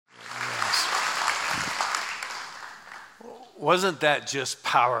Wasn't that just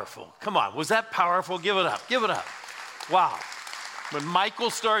powerful? Come on, was that powerful? Give it up, give it up. Wow. When Michael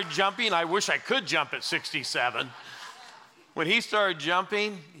started jumping, I wish I could jump at 67. When he started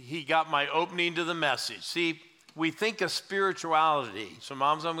jumping, he got my opening to the message. See, we think of spirituality. So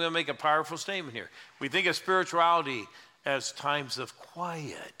moms, I'm going to make a powerful statement here. We think of spirituality as times of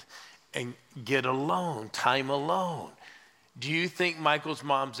quiet and get alone, time alone. Do you think Michael's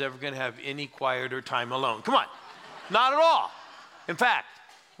mom's ever going to have any quieter time alone? Come on. Not at all. In fact,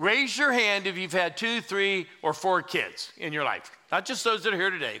 raise your hand if you've had 2, 3, or 4 kids in your life. Not just those that are here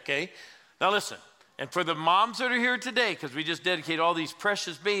today, okay? Now listen, and for the moms that are here today, because we just dedicated all these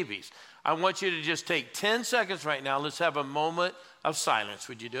precious babies, I want you to just take 10 seconds right now. Let's have a moment of silence.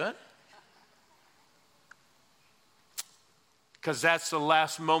 Would you do it? Because that's the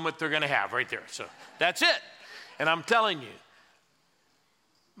last moment they're going to have right there. So that's it. And I'm telling you,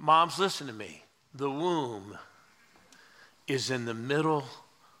 moms, listen to me. The womb is in the middle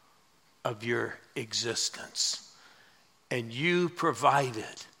of your existence. And you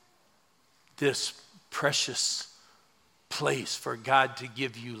provided this precious place for God to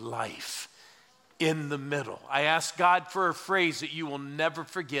give you life in the middle. I ask God for a phrase that you will never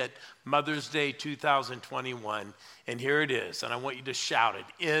forget, Mother's Day 2021. And here it is. And I want you to shout it.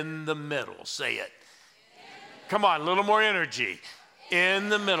 In the middle. Say it. Come on, a little more energy. In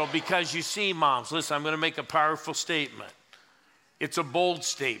the middle. Because you see, moms, listen, I'm going to make a powerful statement. It's a bold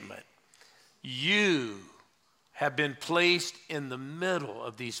statement. You have been placed in the middle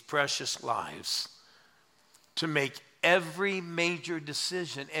of these precious lives to make every major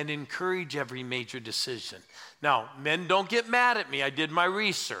decision and encourage every major decision. Now, men, don't get mad at me. I did my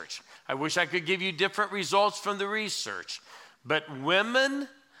research. I wish I could give you different results from the research. But women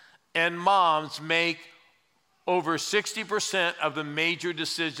and moms make over 60% of the major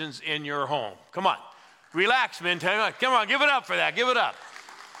decisions in your home. Come on. Relax, men. Come on, give it up for that. Give it up.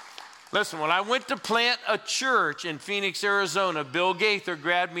 Listen, when I went to plant a church in Phoenix, Arizona, Bill Gaither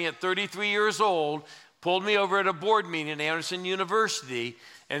grabbed me at 33 years old, pulled me over at a board meeting at Anderson University,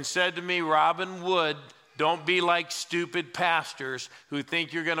 and said to me, Robin Wood, don't be like stupid pastors who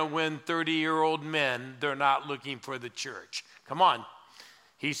think you're going to win 30-year-old men. They're not looking for the church. Come on.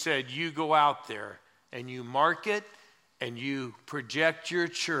 He said, you go out there and you market and you project your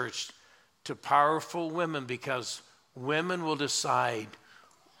church to powerful women, because women will decide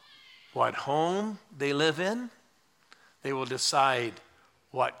what home they live in. They will decide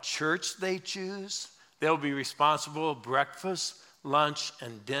what church they choose. They'll be responsible for breakfast, lunch,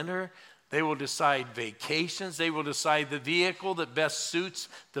 and dinner. They will decide vacations. They will decide the vehicle that best suits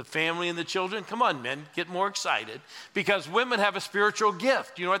the family and the children. Come on, men, get more excited. Because women have a spiritual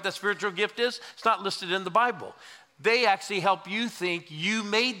gift. You know what that spiritual gift is? It's not listed in the Bible. They actually help you think you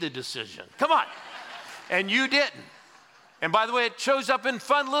made the decision. Come on. And you didn't. And by the way, it shows up in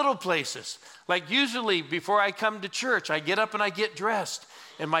fun little places. Like usually before I come to church, I get up and I get dressed.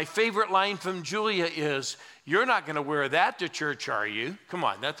 And my favorite line from Julia is, you're not going to wear that to church, are you? Come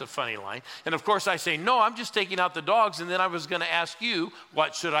on, that's a funny line. And of course I say, no, I'm just taking out the dogs. And then I was going to ask you,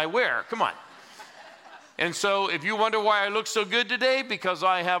 what should I wear? Come on. And so if you wonder why I look so good today, because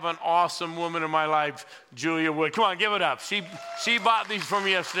I have an awesome woman in my life, Julia Wood. Come on, give it up. She bought these for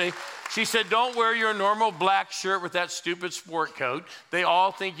me yesterday. She said, don't wear your normal black shirt with that stupid sport coat. They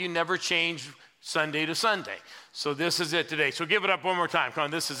all think you never change Sunday to Sunday. So this is it today. So give it up one more time. Come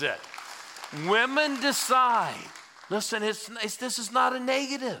on, this is it. Women decide. Listen, this is not a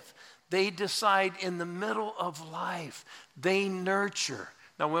negative. They decide in the middle of life. They nurture.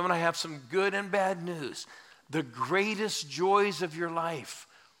 Now, women, I have some good and bad news. The greatest joys of your life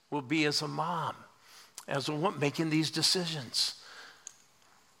will be as a mom, as a woman, making these decisions.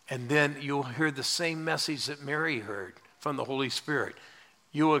 And then you'll hear the same message that Mary heard from the Holy Spirit.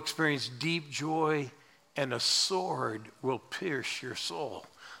 You will experience deep joy, and a sword will pierce your soul.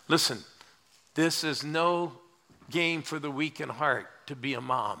 Listen, this is no game for the weak in heart to be a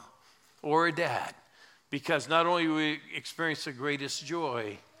mom or a dad, because not only will you experience the greatest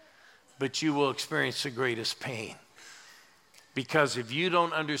joy, but you will experience the greatest pain. Because if you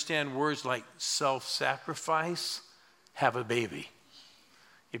don't understand words like self-sacrifice, have a baby.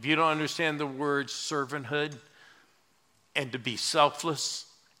 If you don't understand the words servanthood and to be selfless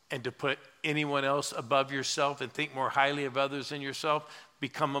and to put anyone else above yourself and think more highly of others than yourself,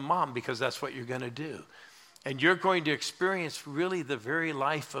 become a mom, because that's what you're going to do. And you're going to experience really the very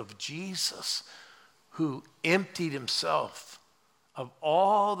life of Jesus, who emptied himself of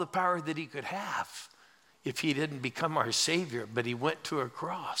all the power that he could have if he didn't become our Savior, but he went to a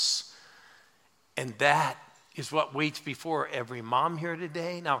cross. And that is what waits before every mom here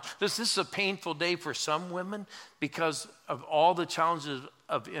today. Now, this is a painful day for some women because of all the challenges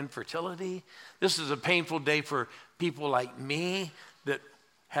of infertility. This is a painful day for people like me that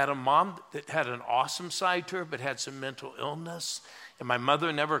had a mom that had an awesome side to her but had some mental illness. And my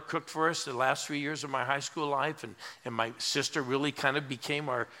mother never cooked for us the last 3 years of my high school life. And my sister really kind of became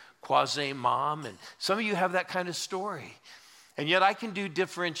our quasi-mom. And some of you have that kind of story. And yet I can do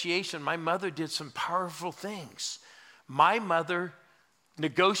differentiation. My mother did some powerful things. My mother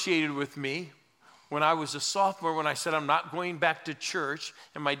negotiated with me when I was a sophomore, when I said I'm not going back to church,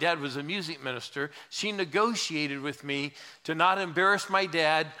 and my dad was a music minister. She negotiated with me to not embarrass my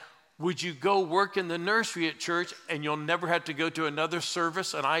dad. Would you go work in the nursery at church and you'll never have to go to another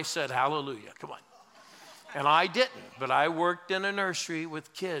service? And I said, hallelujah, come on. And I didn't, but I worked in a nursery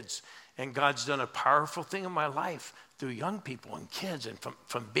with kids. And God's done a powerful thing in my life through young people and kids and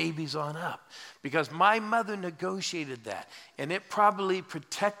from babies on up. Because my mother negotiated that. And it probably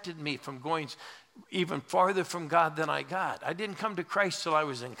protected me from going even farther from God than I got. I didn't come to Christ till I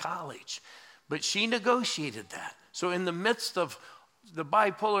was in college. But she negotiated that. So in the midst of the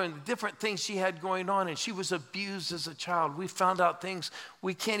bipolar and the different things she had going on, and she was abused as a child, we found out things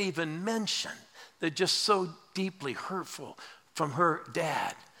we can't even mention. They're just so deeply hurtful from her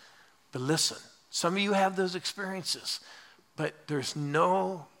dad. But listen, some of you have those experiences, but there's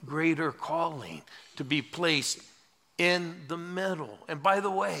no greater calling to be placed in the middle. And by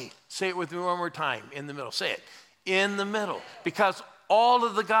the way, say it with me one more time, in the middle. Say it, in the middle. Because all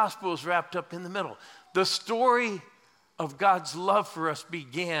of the gospel is wrapped up in the middle. The story of God's love for us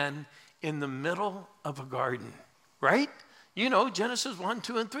began in the middle of a garden, right? You know, Genesis 1,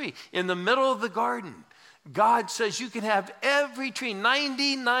 2, and 3. In the middle of the garden, God says you can have every tree,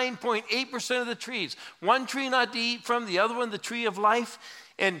 99.8% of the trees. One tree not to eat from, the other one the tree of life.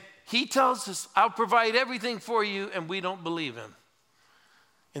 And he tells us, I'll provide everything for you, and we don't believe him.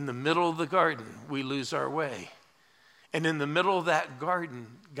 In the middle of the garden, we lose our way. And in the middle of that garden,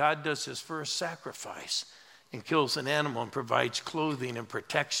 God does his first sacrifice and kills an animal and provides clothing and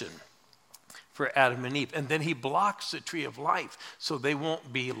protection for Adam and Eve. And then he blocks the tree of life so they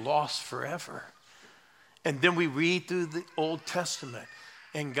won't be lost forever. And then we read through the Old Testament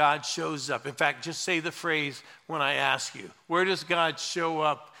and God shows up. In fact, just say the phrase when I ask you, where does God show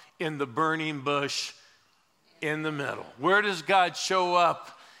up in the burning bush? In the middle. Where does God show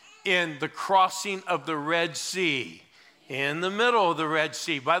up in the crossing of the Red Sea? In the middle of the Red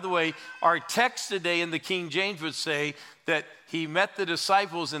Sea. By the way, our text today in the King James would say that he met the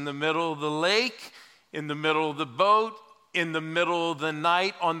disciples in the middle of the lake, in the middle of the boat, in the middle of the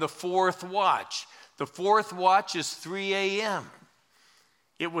night on the fourth watch. The fourth watch is 3 a.m.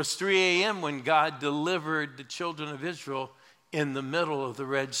 It was 3 a.m. when God delivered the children of Israel in the middle of the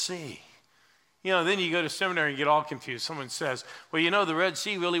Red Sea. You know, then you go to seminary and get all confused. Someone says, well, you know, the Red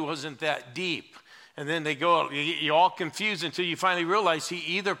Sea really wasn't that deep. And then they go, you're all confused until you finally realize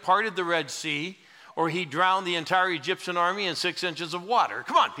he either parted the Red Sea or he drowned the entire Egyptian army in 6 inches of water.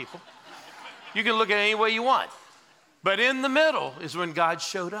 Come on, people. You can look at it any way you want. But in the middle is when God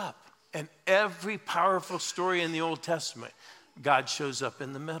showed up. And every powerful story in the Old Testament, God shows up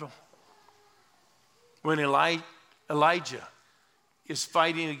in the middle. When Elijah is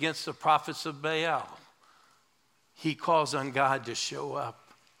fighting against the prophets of Baal, he calls on God to show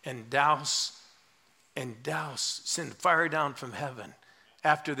up and send fire down from heaven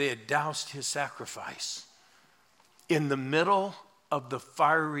after they had doused his sacrifice. In the middle of the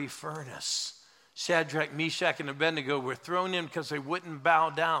fiery furnace, Shadrach, Meshach, and Abednego were thrown in because they wouldn't bow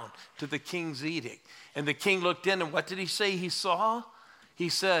down to the king's edict. And the king looked in, and what did he say he saw? He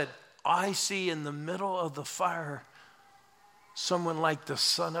said, I see in the middle of the fire someone like the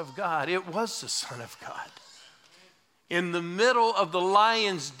Son of God. It was the Son of God. In the middle of the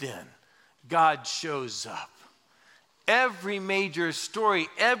lion's den, God shows up. Every major story,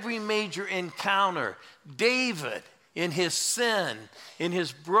 every major encounter, David in his sin, in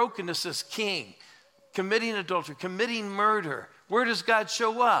his brokenness as king, committing adultery, committing murder, where does God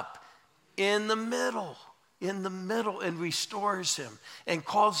show up? In the middle, and restores him and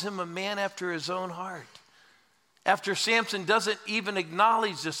calls him a man after his own heart. After Samson doesn't even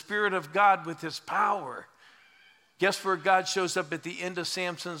acknowledge the Spirit of God with his power, guess where God shows up at the end of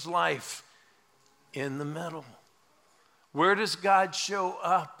Samson's life? In the middle. Where does God show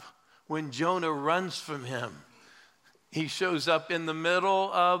up when Jonah runs from him? He shows up in the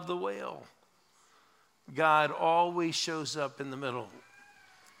middle of the whale. God always shows up in the middle.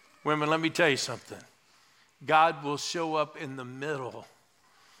 Women, let me tell you something. God will show up in the middle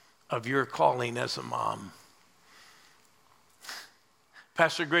of your calling as a mom.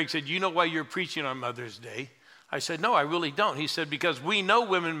 Pastor Greg said, you know why you're preaching on Mother's Day? I said, no, I really don't. He said, because we know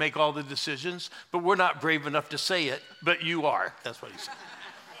women make all the decisions, but we're not brave enough to say it, but you are. That's what he said.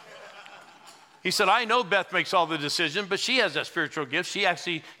 He said, I know Beth makes all the decisions, but she has that spiritual gift. She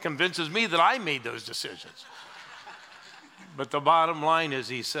actually convinces me that I made those decisions. But the bottom line is,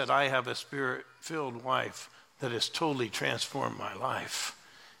 he said, I have a spirit-filled wife that has totally transformed my life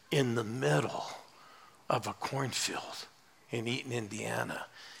in the middle of a cornfield in Eaton, Indiana,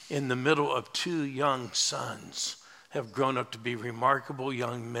 in the middle of 2 young sons have grown up to be remarkable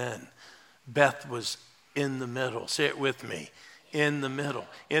young men. Beth was in the middle. Say it with me. In the middle.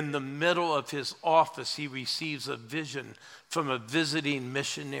 In the middle of his office, he receives a vision from a visiting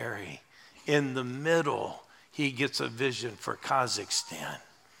missionary. In the middle, he gets a vision for Kazakhstan.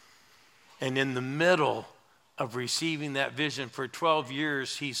 And in the middle of receiving that vision for 12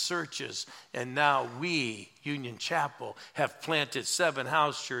 years, he searches. And now we, Union Chapel, have planted 7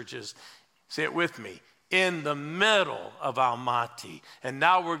 house churches. Say it with me. In the middle of Almaty. And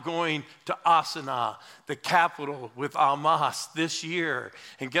now we're going to Astana, the capital, with Almas this year.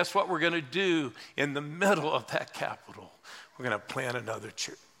 And guess what we're going to do in the middle of that capital? We're going to plant another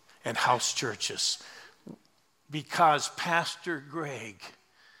church and house churches. Because Pastor Greg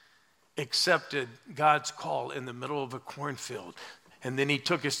accepted God's call in the middle of a cornfield. And then he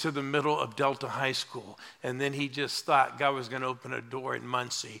took us to the middle of Delta High School. And then he just thought God was going to open a door in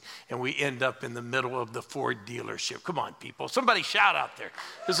Muncie. And we end up in the middle of the Ford dealership. Come on, people. Somebody shout out there.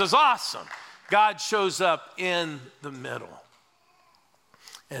 This is awesome. God shows up in the middle.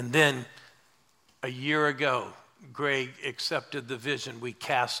 And then a year ago, Greg accepted the vision we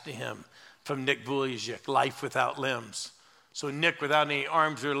cast to him from Nick Vujicic, Life Without Limbs. So Nick, without any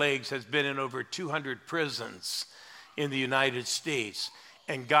arms or legs, has been in over 200 prisons in the United States.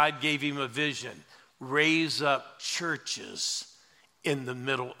 And God gave him a vision. Raise up churches in the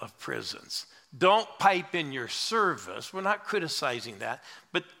middle of prisons. Don't pipe in your service. We're not criticizing that.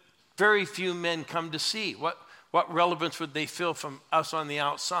 But very few men come to see. What relevance would they feel from us on the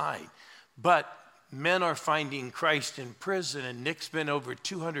outside? But men are finding Christ in prison, and Nick's been over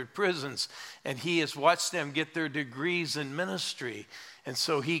 200 prisons, and he has watched them get their degrees in ministry. And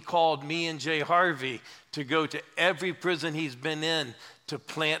so he called me and Jay Harvey to go to every prison he's been in to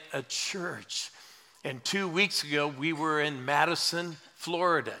plant a church. And 2 weeks ago, we were in Madison,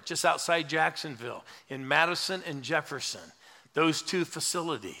 Florida, just outside Jacksonville, in Madison and Jefferson, those 2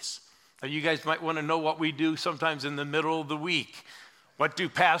 facilities. Now, you guys might want to know what we do sometimes in the middle of the week. What do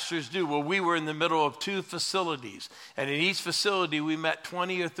pastors do? Well, we were in the middle of 2 facilities. And in each facility, we met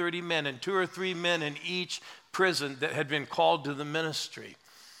 20 or 30 men, and 2 or 3 men in each prison that had been called to the ministry.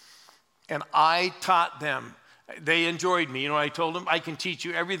 And I taught them. They enjoyed me. You know what I told them? I can teach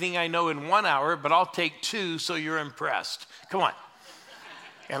you everything I know in 1 hour, but I'll take 2 so you're impressed. Come on.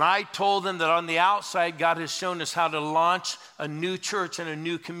 And I told them that on the outside, God has shown us how to launch a new church and a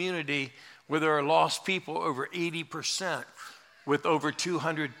new community where there are lost people, over 80%, with over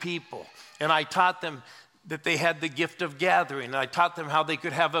 200 people. And I taught them that they had the gift of gathering. And I taught them how they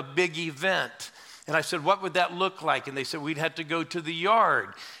could have a big event. And I said, what would that look like? And they said, we'd have to go to the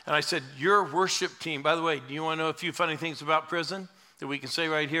yard. And I said, your worship team, by the way, do you want to know a few funny things about prison that we can say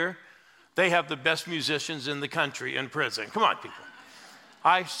right here? They have the best musicians in the country in prison. Come on, people.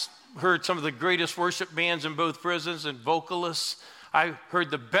 I heard some of the greatest worship bands in both prisons and vocalists. I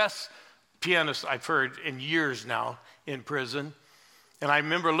heard the best pianists I've heard in years now in prison. And I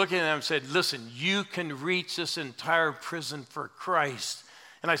remember looking at them and said, listen, you can reach this entire prison for Christ.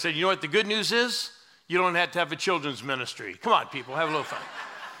 And I said, you know what the good news is? You don't have to have a children's ministry. Come on, people, have a little fun.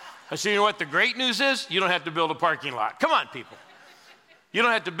 I said, you know what the great news is? You don't have to build a parking lot. Come on, people. You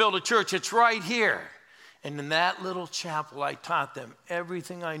don't have to build a church. It's right here. And in that little chapel, I taught them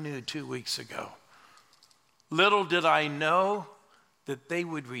everything I knew 2 weeks ago. Little did I know that they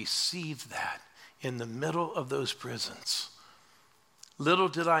would receive that in the middle of those prisons. Little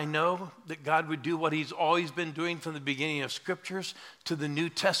did I know that God would do what he's always been doing from the beginning of scriptures to the New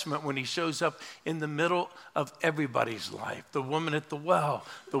Testament when he shows up in the middle of everybody's life. The woman at the well,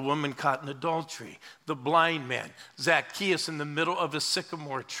 the woman caught in adultery, the blind man, Zacchaeus in the middle of a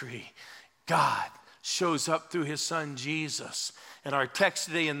sycamore tree. God shows up through his son Jesus. And our text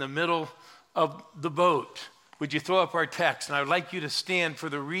today, in the middle of the boat. Would you throw up our text? And I would like you to stand for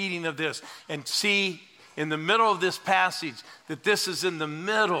the reading of this and see in the middle of this passage that this is in the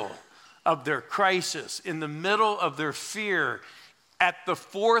middle of their crisis, in the middle of their fear, at the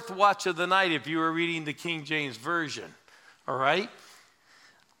 4th watch of the night, if you were reading the King James Version. All right?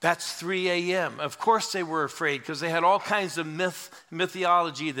 That's 3 a.m. Of course they were afraid because they had all kinds of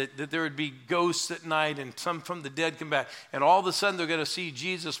mythology that there would be ghosts at night and some from the dead come back. And all of a sudden they're going to see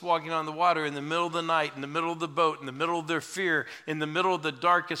Jesus walking on the water in the middle of the night, in the middle of the boat, in the middle of their fear, in the middle of the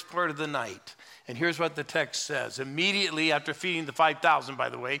darkest part of the night. And here's what the text says. Immediately after feeding the 5,000, by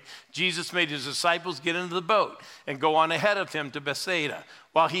the way, Jesus made his disciples get into the boat and go on ahead of him to Bethsaida.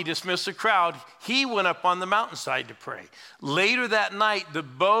 While he dismissed the crowd, he went up on the mountainside to pray. Later that night, the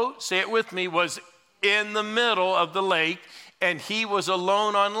boat, say it with me, was in the middle of the lake, and he was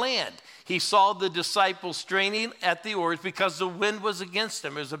alone on land. He saw the disciples straining at the oars because the wind was against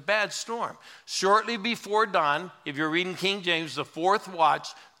them. It was a bad storm. Shortly before dawn, if you're reading King James, the fourth watch,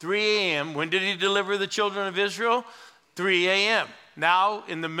 3 a.m., when did he deliver the children of Israel? 3 a.m. Now,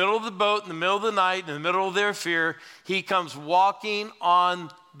 in the middle of the boat, in the middle of the night, in the middle of their fear, he comes walking on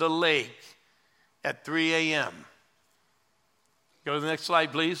the lake at 3 a.m. Go to the next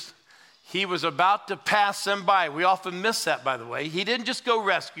slide, please. He was about to pass them by. We often miss that, by the way. He didn't just go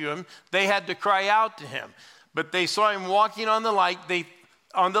rescue him. They had to cry out to him. But they saw him walking on the lake.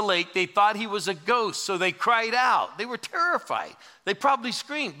 They thought he was a ghost, so they cried out. They were terrified. They probably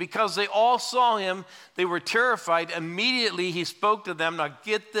screamed because they all saw him. They were terrified. Immediately he spoke to them. Now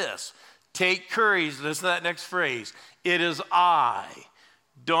get this. Take courage. Listen to that next phrase. It is I.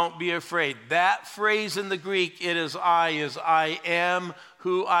 Don't be afraid. That phrase in the Greek, it is I am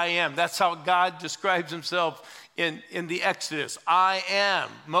who I am. That's how God describes himself in the Exodus. I am.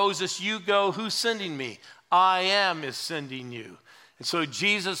 Moses, you go. Who's sending me? I am is sending you. And so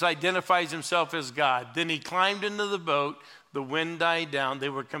Jesus identifies himself as God. Then he climbed into the boat. The wind died down. They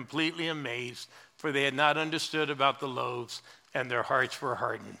were completely amazed, for they had not understood about the loaves, and their hearts were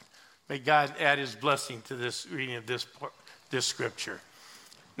hardened. May God add his blessing to this reading of this scripture.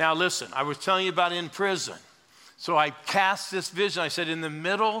 Now listen, I was telling you about in prison. So I cast this vision. I said, in the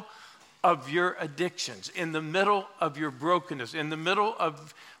middle of your addictions, in the middle of your brokenness, in the middle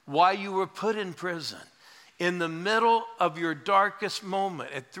of why you were put in prison, in the middle of your darkest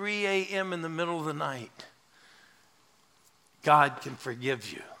moment at 3 a.m. in the middle of the night, God can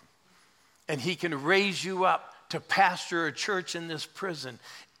forgive you. And he can raise you up to pastor a church in this prison.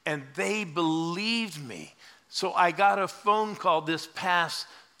 And they believed me. So I got a phone call this past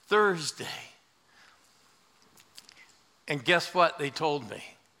Thursday. And guess what they told me?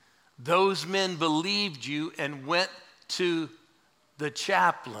 Those men believed you and went to the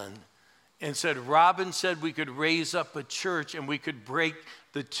chaplain and said, Robin said we could raise up a church and we could break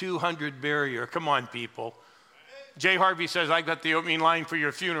the 200 barrier. Come on, people. Jay Harvey says, I got the opening line for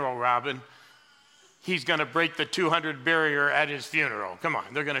your funeral, Robin. He's going to break the 200 barrier at his funeral. Come on,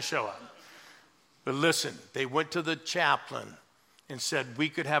 they're going to show up. But listen, they went to the chaplain and said we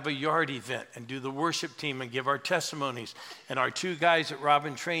could have a yard event and do the worship team and give our testimonies. And our two guys that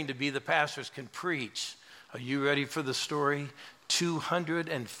Robin trained to be the pastors can preach. Are you ready for the story?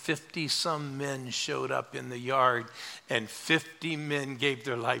 250 some men showed up in the yard, and 50 men gave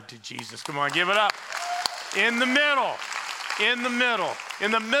their life to Jesus. Come on, give it up. In the middle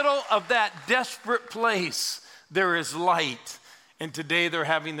of that desperate place, there is light. And today they're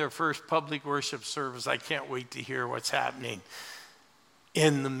having their first public worship service. I can't wait to hear what's happening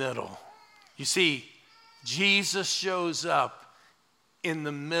in the middle. You see, Jesus shows up in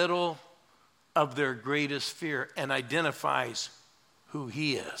the middle of their greatest fear and identifies who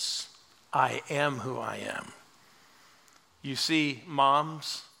he is. I am who I am. You see,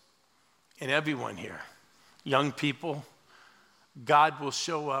 moms and everyone here, young people, God will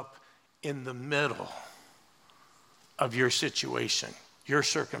show up in the middle of your situation, your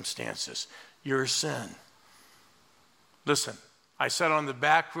circumstances, your sin. Listen, I sat on the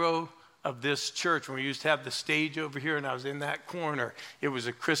back row of this church when we used to have the stage over here, and I was in that corner. It was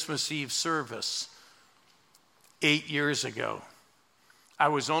a Christmas Eve service 8 years ago. I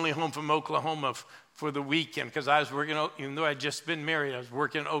was only home from Oklahoma for the weekend because I was working, even though I'd just been married, I was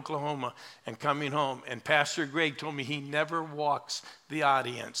working in Oklahoma and coming home. And Pastor Greg told me he never walks the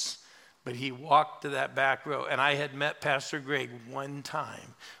audience, but he walked to that back row. And I had met Pastor Greg one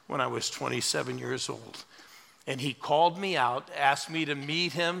time when I was 27 years old. And he called me out, asked me to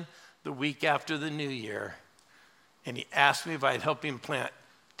meet him the week after the New Year. And he asked me if I'd help him plant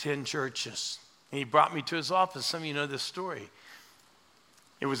 10 churches. And he brought me to his office. Some of you know this story.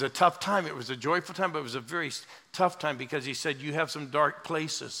 It was a tough time. It was a joyful time, but it was a very tough time because he said, you have some dark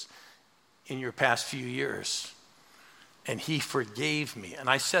places in your past few years. And he forgave me. And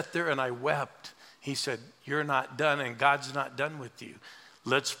I sat there and I wept. He said, you're not done and God's not done with you.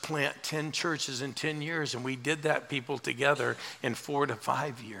 Let's plant 10 churches in 10 years. And we did that, people, together in 4 to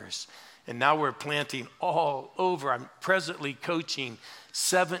 5 years. And now we're planting all over. I'm presently coaching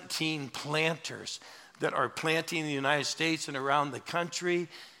 17 planters that are planting in the United States and around the country.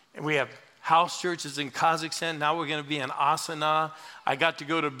 And we have house churches in Kazakhstan. Now we're going to be in Astana. I got to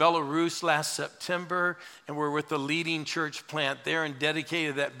go to Belarus last September, and we're with the leading church plant there and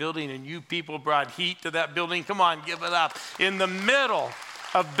dedicated that building. And you people brought heat to that building. Come on, give it up. In the middle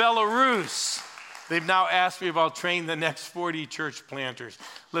of Belarus, they've now asked me if I'll train the next 40 church planters.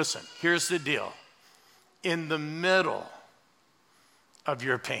 Listen, here's the deal. In the middle of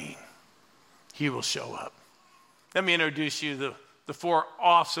your pain, he will show up. Let me introduce you to the 4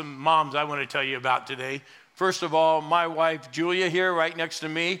 awesome moms I want to tell you about today. First of all, my wife, Julia, here right next to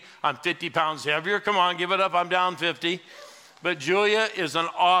me. I'm 50 pounds heavier. Come on, give it up. I'm down 50. But Julia is an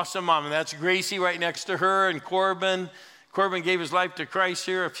awesome mom. And that's Gracie right next to her, and Corbin. Corbin gave his life to Christ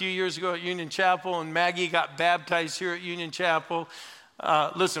here a few years ago at Union Chapel, and Maggie got baptized here at Union Chapel.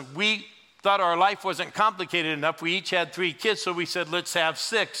 Listen, we thought our life wasn't complicated enough. We each had 3 kids, so we said, let's have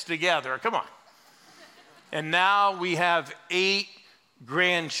 6 together. Come on. And now we have 8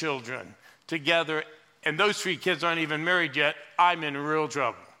 grandchildren together, and those 3 kids aren't even married yet. I'm in real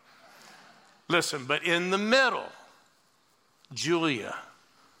trouble. Listen, but in the middle, Julia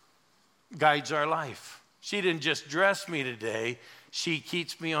guides our life. She didn't just dress me today, she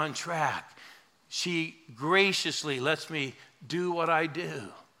keeps me on track. She graciously lets me do what I do.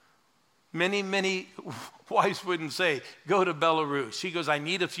 Many wives wouldn't say, go to Belarus. She goes, I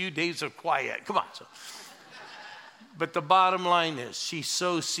need a few days of quiet. Come on. But the bottom line is, she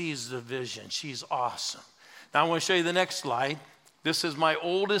so sees the vision. She's awesome. Now I want to show you the next slide. This is my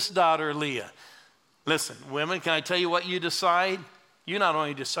oldest daughter, Leah. Listen, women, can I tell you what you decide? You not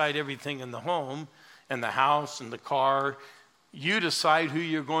only decide everything in the home and the house and the car, you decide who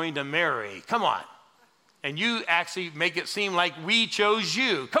you're going to marry. Come on. And you actually make it seem like we chose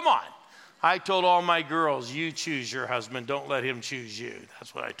you. Come on. I told all my girls, you choose your husband. Don't let him choose you.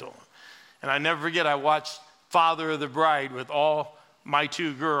 That's what I told them. And I never forget, I watched Father of the Bride with all my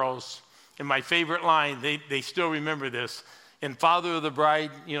 2 girls. And my favorite line, they still remember this. In Father of the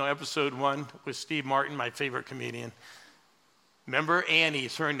Bride, episode 1 with Steve Martin, my favorite comedian. Remember,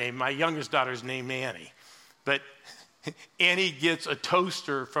 Annie's her name. My youngest daughter's named Annie. But Annie gets a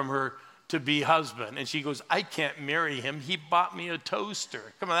toaster from her to-be husband. And she goes, I can't marry him. He bought me a toaster.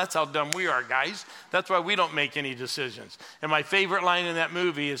 Come on, that's how dumb we are, guys. That's why we don't make any decisions. And my favorite line in that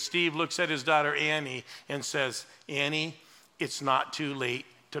movie is Steve looks at his daughter, Annie, and says, Annie, it's not too late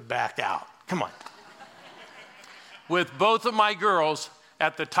to back out. Come on. With both of my girls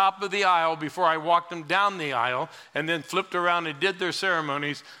at the top of the aisle before I walked them down the aisle and then flipped around and did their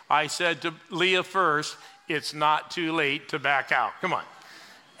ceremonies, I said to Leah first, it's not too late to back out. Come on.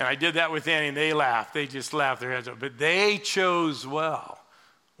 And I did that with Annie, and they laughed. They just laughed their heads off. But they chose well.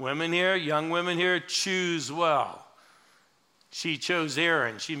 Women here, young women here, choose well. She chose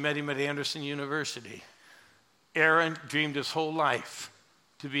Aaron. She met him at Anderson University. Aaron dreamed his whole life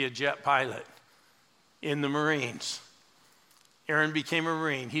to be a jet pilot in the Marines. Aaron became a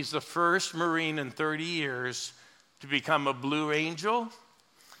Marine. He's the first Marine in 30 years to become a Blue Angel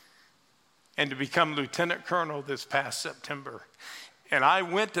and to become Lieutenant Colonel this past September. And I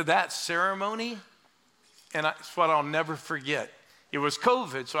went to that ceremony, and it's what I'll never forget. It was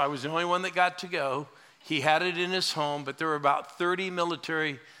COVID, so I was the only one that got to go. He had it in his home, but there were about 30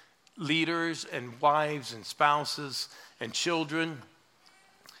 military leaders and wives and spouses and children,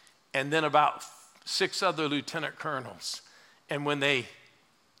 and then about 6 other lieutenant colonels. And when they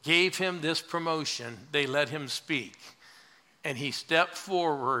gave him this promotion, they let him speak. And he stepped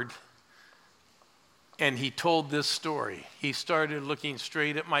forward and he told this story. He started looking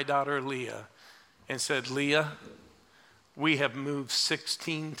straight at my daughter, Leah, and said, Leah, we have moved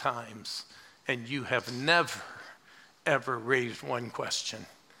 16 times, and you have never, ever raised one question.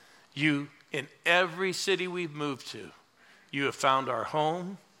 You, in every city we've moved to, you have found our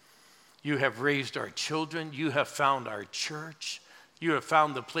home. You have raised our children. You have found our church. You have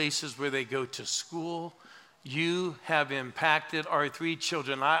found the places where they go to school. You have impacted our 3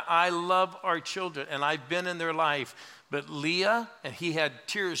 children. I love our children, and I've been in their life. But Leah, and he had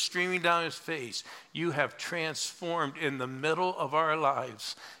tears streaming down his face, you have transformed in the middle of our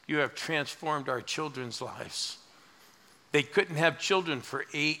lives. You have transformed our children's lives. They couldn't have children for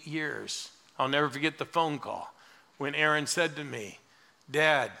 8 years. I'll never forget the phone call when Aaron said to me,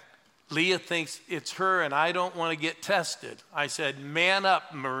 Dad, Leah thinks it's her and I don't want to get tested. I said, man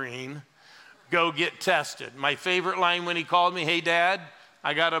up, Marine. Go get tested. My favorite line when he called me, hey, Dad,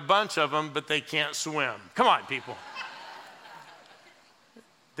 I got a bunch of them, but they can't swim. Come on, people.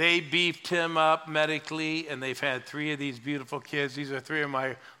 They beefed him up medically, and they've had 3 of these beautiful kids. These are 3 of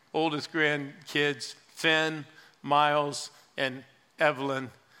my oldest grandkids, Finn, Miles, and Evelyn.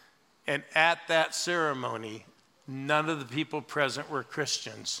 And at that ceremony, none of the people present were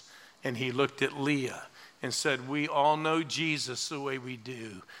Christians. And he looked at Leah and said, we all know Jesus the way we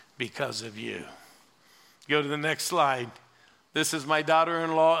do because of you. Go to the next slide. This is my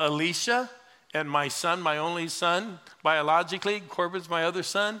daughter-in-law, Alicia, and my son, my only son, biologically. Corbin's my other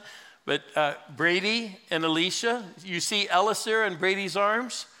son. But Brady and Alicia, you see Ellis there in Brady's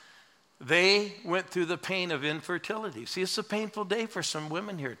arms? They went through the pain of infertility. See, it's a painful day for some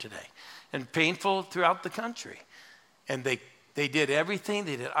women here today, and painful throughout the country. And they did everything.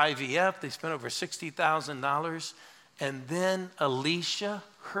 They did IVF. They spent over $60,000. And then Alicia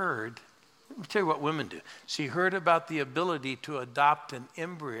heard, let me tell you what women do. She heard about the ability to adopt an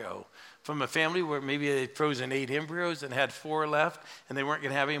embryo from a family where maybe they'd frozen 8 embryos and had 4 left, and they weren't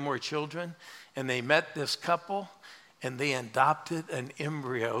going to have any more children. And they met this couple, and they adopted an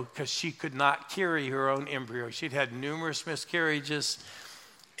embryo because she could not carry her own embryo. She'd had numerous miscarriages,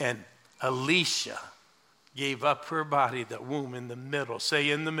 and Alicia gave up her body, the womb in the middle,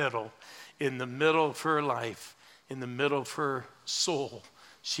 say in the middle of her life, in the middle of her soul.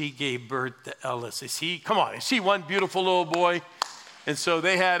 She gave birth to Ellis. Is he one beautiful little boy? And so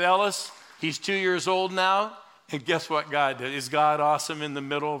they had Ellis. He's 2 years old now. And guess what God did? Is God awesome in the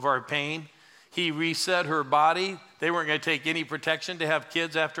middle of our pain? He reset her body. They weren't going to take any protection to have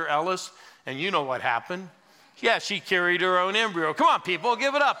kids after Ellis. And you know what happened. Yeah, she carried her own embryo. Come on, people,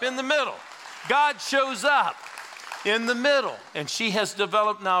 give it up in the middle. God shows up in the middle. And she has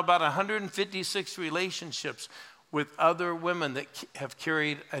developed now about 156 relationships with other women that have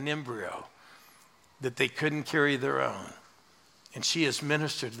carried an embryo that they couldn't carry their own. And she has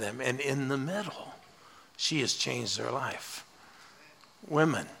ministered to them. And in the middle, she has changed their life.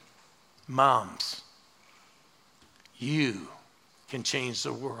 Women, moms, you can change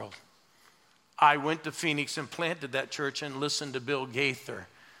the world. I went to Phoenix and planted that church and listened to Bill Gaither.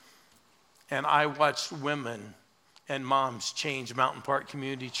 And I watched women and moms change Mountain Park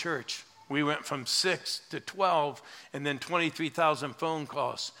Community Church. We went from 6 to 12 and then 23,000 phone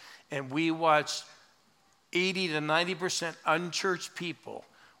calls. And we watched 80 to 90% unchurched people.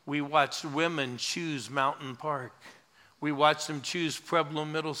 We watched women choose Mountain Park. We watched them choose Pueblo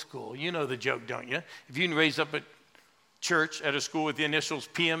Middle School. You know the joke, don't you? If you can raise up a church at a school with the initials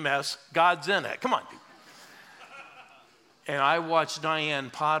PMS, God's in it. Come on. And I watched Diane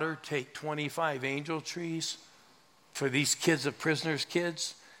Potter take 25 angel trees for these kids of prisoners'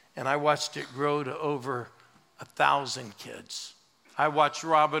 kids, and I watched it grow to over 1,000 kids. I watched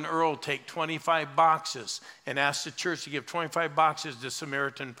Robin Earl take 25 boxes and ask the church to give 25 boxes to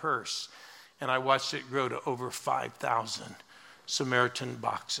Samaritan Purse. And I watched it grow to over 5,000 Samaritan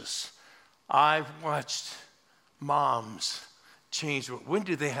boxes. I've watched moms change. When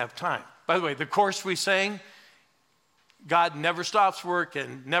do they have time? By the way, the chorus we sang, God never stops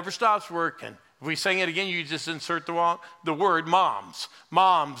working, never stops working. If we sing it again, you just insert the word moms.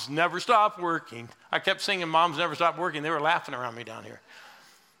 Moms never stop working. I kept singing moms never stop working. They were laughing around me down here.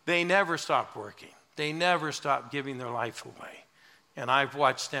 They never stop working. They never stop giving their life away. And I've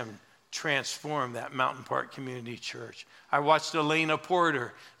watched them transform that Mountain Park Community Church. I watched Elena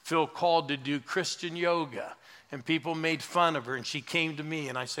Porter feel called to do Christian yoga. And people made fun of her, and she came to me,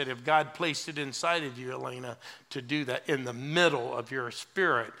 and I said, if God placed it inside of you, Elena, to do that in the middle of your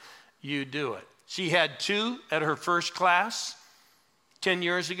spirit, you do it. She had 2 at her first class 10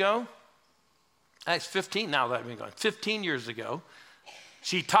 years ago. That's 15 now that I've been going. 15 years ago.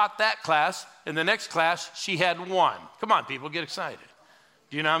 She taught that class. In the next class, she had 1. Come on, people, get excited.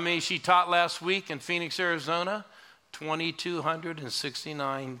 Do you know how many she taught last week in Phoenix, Arizona?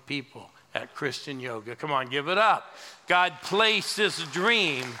 2,269 people at Christian Yoga. Come on, give it up. God placed this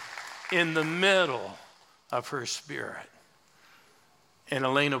dream in the middle of her spirit. And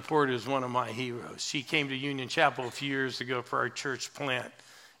Elena Porter is one of my heroes. She came to Union Chapel a few years ago for our church plant.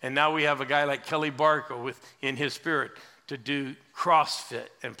 And now we have a guy like Kelly Barker in his spirit to do CrossFit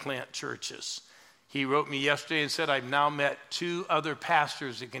and plant churches. He wrote me yesterday and said, I've now met 2 other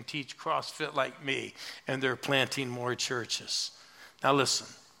pastors that can teach CrossFit like me, and they're planting more churches. Now listen,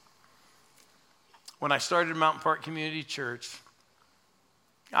 when I started Mountain Park Community Church,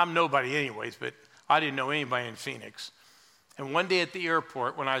 I'm nobody anyways, but I didn't know anybody in Phoenix. And one day at the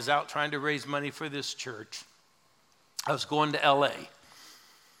airport, when I was out trying to raise money for this church, I was going to LA.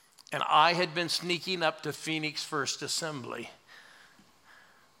 And I had been sneaking up to Phoenix First Assembly.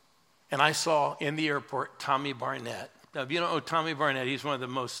 And I saw in the airport Tommy Barnett. Now, if you don't know Tommy Barnett, he's one of the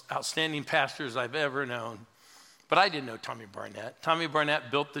most outstanding pastors I've ever known. But I didn't know Tommy Barnett. Tommy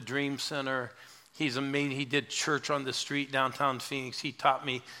Barnett built the Dream Center. He's amazing. He did church on the street downtown Phoenix. He taught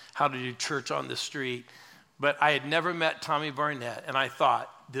me how to do church on the street. But I had never met Tommy Barnett, and I thought,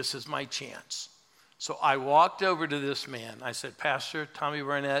 this is my chance. So I walked over to this man. I said, Pastor Tommy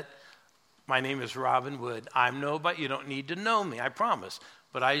Barnett, my name is Robin Wood. I'm nobody. You don't need to know me, I promise.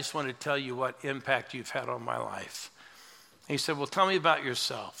 But I just want to tell you what impact you've had on my life. And he said, well, tell me about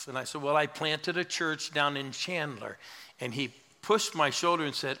yourself. And I said, well, I planted a church down in Chandler. And he pushed my shoulder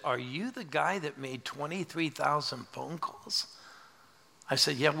and said, are you the guy that made 23,000 phone calls? I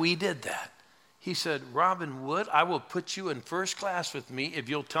said, yeah, we did that. He said, Robin Wood, I will put you in first class with me if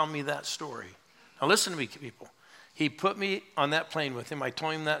you'll tell me that story. Now listen to me, people. He put me on that plane with him. I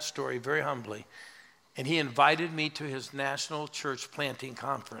told him that story very humbly. And he invited me to his national church planting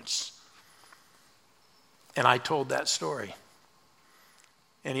conference. And I told that story.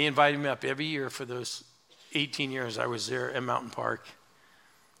 And he invited me up every year for those 18 years I was there at Mountain Park.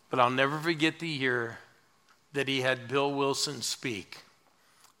 But I'll never forget the year that he had Bill Wilson speak.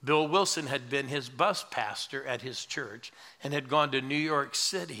 Bill Wilson had been his bus pastor at his church and had gone to New York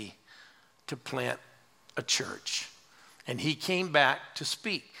City to plant a church. And he came back to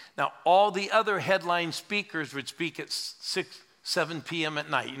speak. Now, all the other headline speakers would speak at 7 p.m. at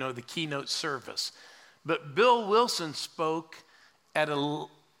night, the keynote service. But Bill Wilson spoke at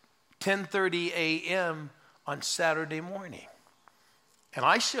 10:30 a.m. on Saturday morning. And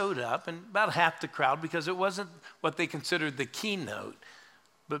I showed up, and about half the crowd, because it wasn't what they considered the keynote,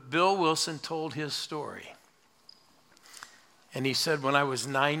 but Bill Wilson told his story. And he said, when I was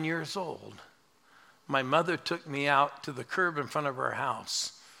 9 years old, my mother took me out to the curb in front of our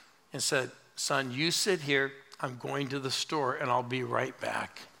house and said, son, you sit here, I'm going to the store, and I'll be right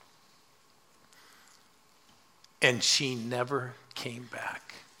back. And she never came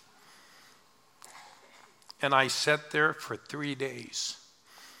back. And I sat there for 3 days.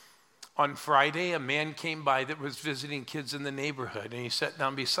 On Friday, a man came by that was visiting kids in the neighborhood, and he sat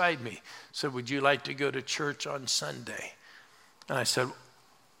down beside me, said, would you like to go to church on Sunday? And I said,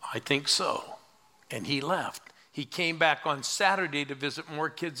 I think so. And he left. He came back on Saturday to visit more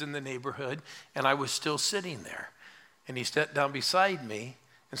kids in the neighborhood, and I was still sitting there. And he sat down beside me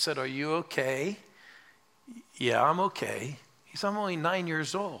and said, are you okay? Yeah, I'm okay. He said, I'm only 9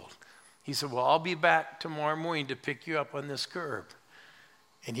 years old. He said, well, I'll be back tomorrow morning to pick you up on this curb.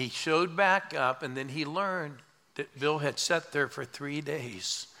 And he showed back up, and then he learned that Bill had sat there for 3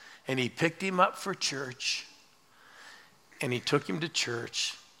 days. And he picked him up for church, and he took him to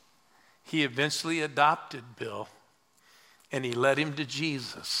church. He eventually adopted Bill, and he led him to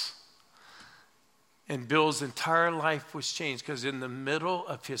Jesus. And Bill's entire life was changed because in the middle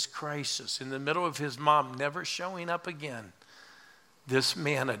of his crisis, in the middle of his mom never showing up again, this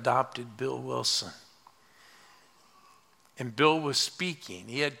man adopted Bill Wilson. And Bill was speaking.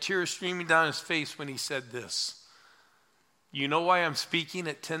 He had tears streaming down his face when he said this. You know why I'm speaking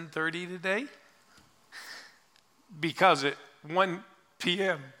at 10:30 today? Because at 1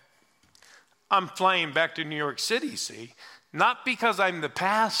 p.m., I'm flying back to New York City, see? Not because I'm the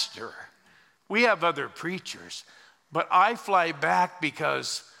pastor. We have other preachers. But I fly back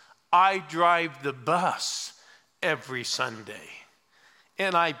because I drive the bus every Sunday.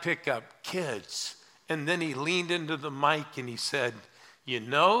 And I pick up kids. And then he leaned into the mic and he said, you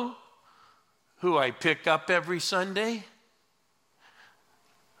know who I pick up every Sunday?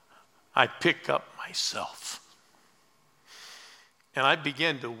 I pick up myself. And I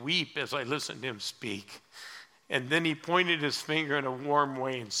began to weep as I listened to him speak. And then he pointed his finger in a warm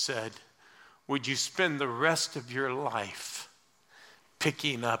way and said, would you spend the rest of your life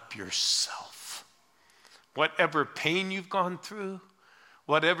picking up yourself? Whatever pain you've gone through,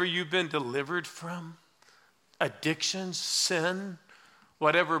 whatever you've been delivered from, addictions, sin,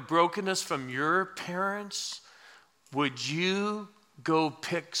 whatever brokenness from your parents, would you go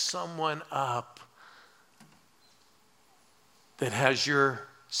pick someone up that has your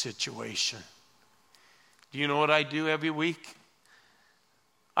situation? Do you know what I do every week?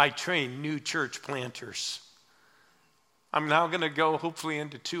 I train new church planters. I'm now going to go hopefully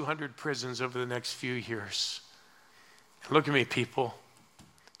into 200 prisons over the next few years. Look at me, people.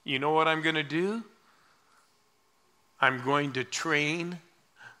 You know what I'm going to do? I'm going to train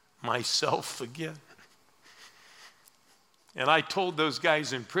myself again. And I told those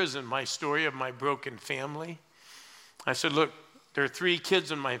guys in prison my story of my broken family. I said, look, there are 3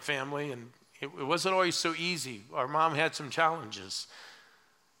 kids in my family, and it wasn't always so easy. Our mom had some challenges.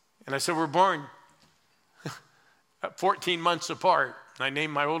 And I said, we're born 14 months apart. And I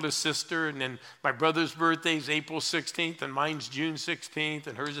named my oldest sister, and then my brother's birthday is April 16th, and mine's June 16th,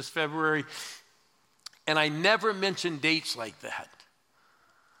 and hers is February. And I never mentioned dates like that.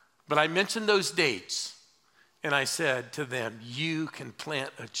 But I mentioned those dates, and I said to them, you can plant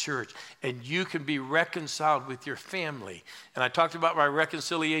a church, and you can be reconciled with your family. And I talked about my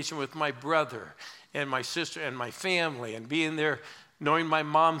reconciliation with my brother and my sister and my family, and being there, knowing my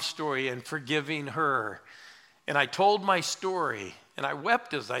mom's story and forgiving her. And I told my story, and I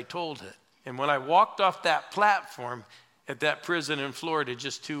wept as I told it. And when I walked off that platform at that prison in Florida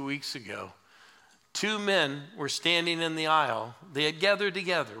just 2 weeks ago, 2 men were standing in the aisle. They had gathered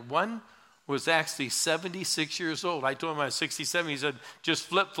together. One was actually 76 years old. I told him I was 67. He said, just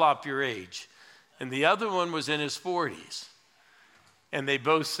flip-flop your age. And the other one was in his 40s. And they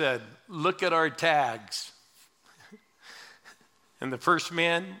both said, look at our tags. And the first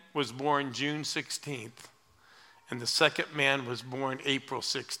man was born June 16th. And the second man was born April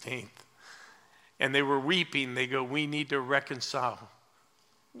 16th. And they were weeping. They go, we need to reconcile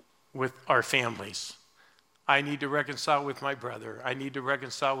with our families. I need to reconcile with my brother. I need to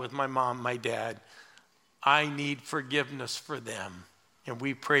reconcile with my mom, my dad. I need forgiveness for them. And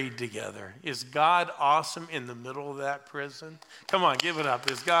we prayed together. Is God awesome in the middle of that prison? Come on, give it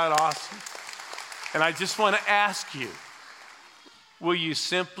up. Is God awesome? And I just want to ask you, will you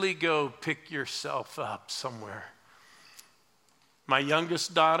simply go pick yourself up somewhere? My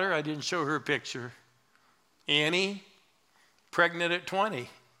youngest daughter, I didn't show her a picture. Annie, pregnant at 20.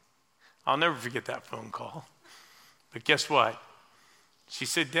 I'll never forget that phone call. But guess what? She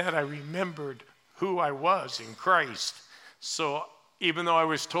said, Dad, I remembered who I was in Christ. So even though I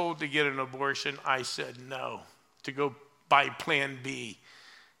was told to get an abortion, I said no, to go by plan B.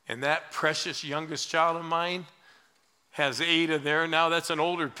 And that precious youngest child of mine has Ada there. Now that's an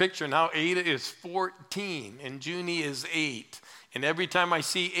older picture. Now Ada is 14 and Junie is 8. And every time I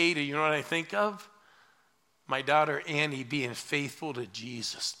see Ada, you know what I think of? My daughter Annie being faithful to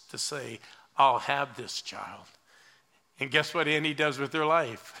Jesus to say, I'll have this child. And guess what Annie does with her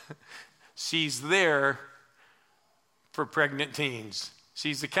life? She's there for pregnant teens.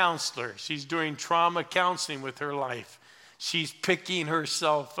 She's a counselor. She's doing trauma counseling with her life. She's picking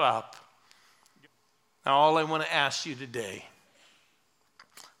herself up. Now, all I want to ask you today,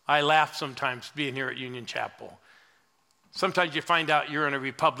 I laugh sometimes being here at Union Chapel. Sometimes you find out you're in a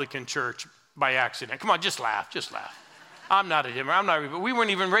Republican church by accident. Come on, just laugh, just laugh. I'm not a Democrat. We weren't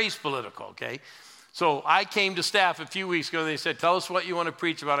even raised political, okay? So I came to staff a few weeks ago. They said, tell us what you want to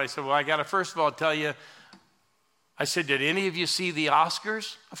preach about. I said, well, I got to first of all tell you, I said, did any of you see the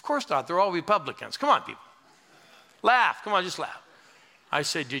Oscars? Of course not. They're all Republicans. Come on, people. Laugh. Come on, just laugh. I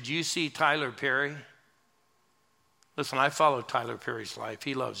said, did you see Tyler Perry? Listen, I followed Tyler Perry's life.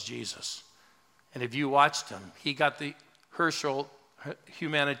 He loves Jesus. And if you watched him, he got the Herschel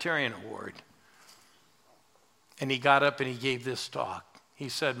Humanitarian Award. And he got up and he gave this talk. He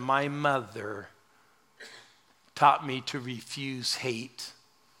said, my mother taught me to refuse hate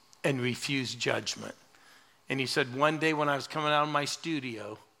and refuse judgment. And he said, one day when I was coming out of my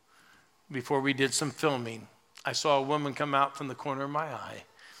studio, before we did some filming, I saw a woman come out from the corner of my eye.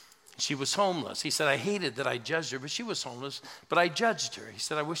 She was homeless. He said, I hated that I judged her, but she was homeless, but I judged her. He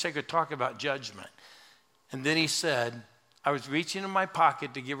said, I wish I could talk about judgment. And then he said, I was reaching in my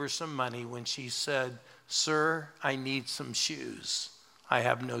pocket to give her some money when she said, sir, I need some shoes. I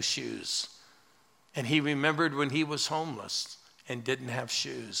have no shoes. And he remembered when he was homeless and didn't have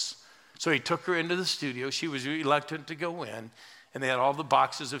shoes. So he took her into the studio. She was reluctant to go in. And they had all the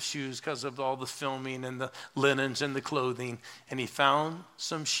boxes of shoes because of all the filming and the linens and the clothing. And he found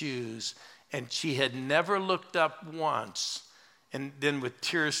some shoes. And she had never looked up once. And then with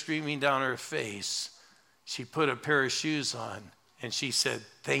tears streaming down her face, she put a pair of shoes on. And she said,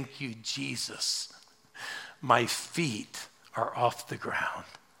 thank you, Jesus. My feet are off the ground.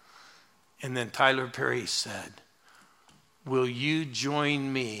 And then Tyler Perry said, will you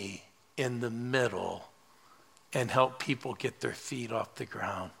join me in the middle and help people get their feet off the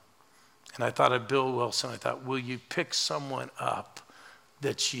ground? And I thought of Bill Wilson. I thought, will you pick someone up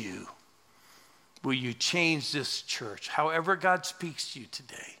that's you? Will you change this church? However God speaks to you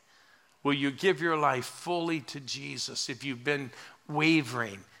today, will you give your life fully to Jesus? If you've been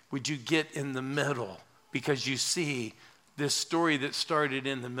wavering, would you get in the middle? Because you see this story that started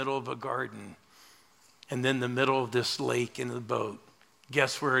in the middle of a garden and then the middle of this lake in the boat.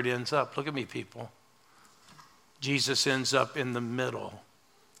 Guess where it ends up? Look at me, people. Jesus ends up in the middle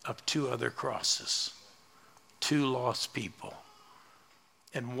of 2 other crosses, 2 lost people.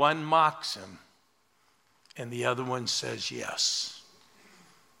 And one mocks him, and the other one says yes.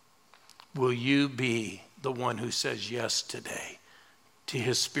 Will you be the one who says yes today to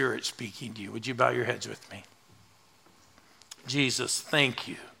his Spirit speaking to you? Would you bow your heads with me? Jesus, thank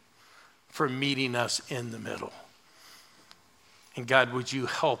you for meeting us in the middle. And God, would you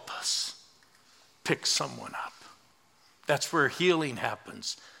help us pick someone up? That's where healing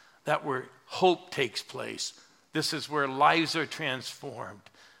happens. That's where hope takes place. This is where lives are transformed,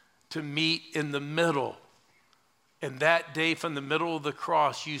 to meet in the middle. And that day from the middle of the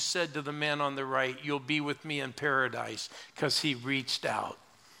cross, you said to the man on the right, you'll be with me in paradise, because he reached out.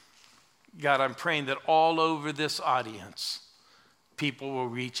 God, I'm praying that all over this audience, people will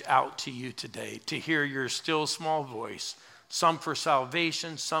reach out to you today to hear your still small voice, some for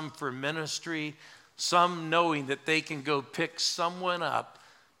salvation, some for ministry, some knowing that they can go pick someone up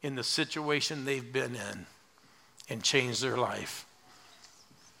in the situation they've been in and change their life.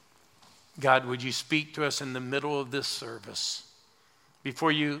 God, would you speak to us in the middle of this service?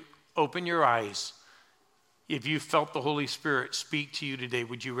 Before you open your eyes, if you felt the Holy Spirit speak to you today,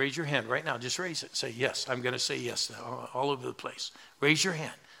 would you raise your hand right now? Just raise it. Say, yes, I'm going to say yes all over the place. Raise your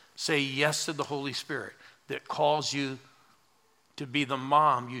hand. Say yes to the Holy Spirit that calls you to be the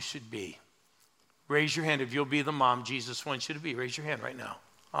mom you should be. Raise your hand if you'll be the mom Jesus wants you to be. Raise your hand right now.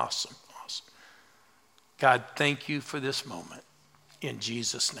 Awesome, awesome. God, thank you for this moment. In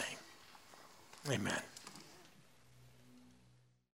Jesus' name, amen.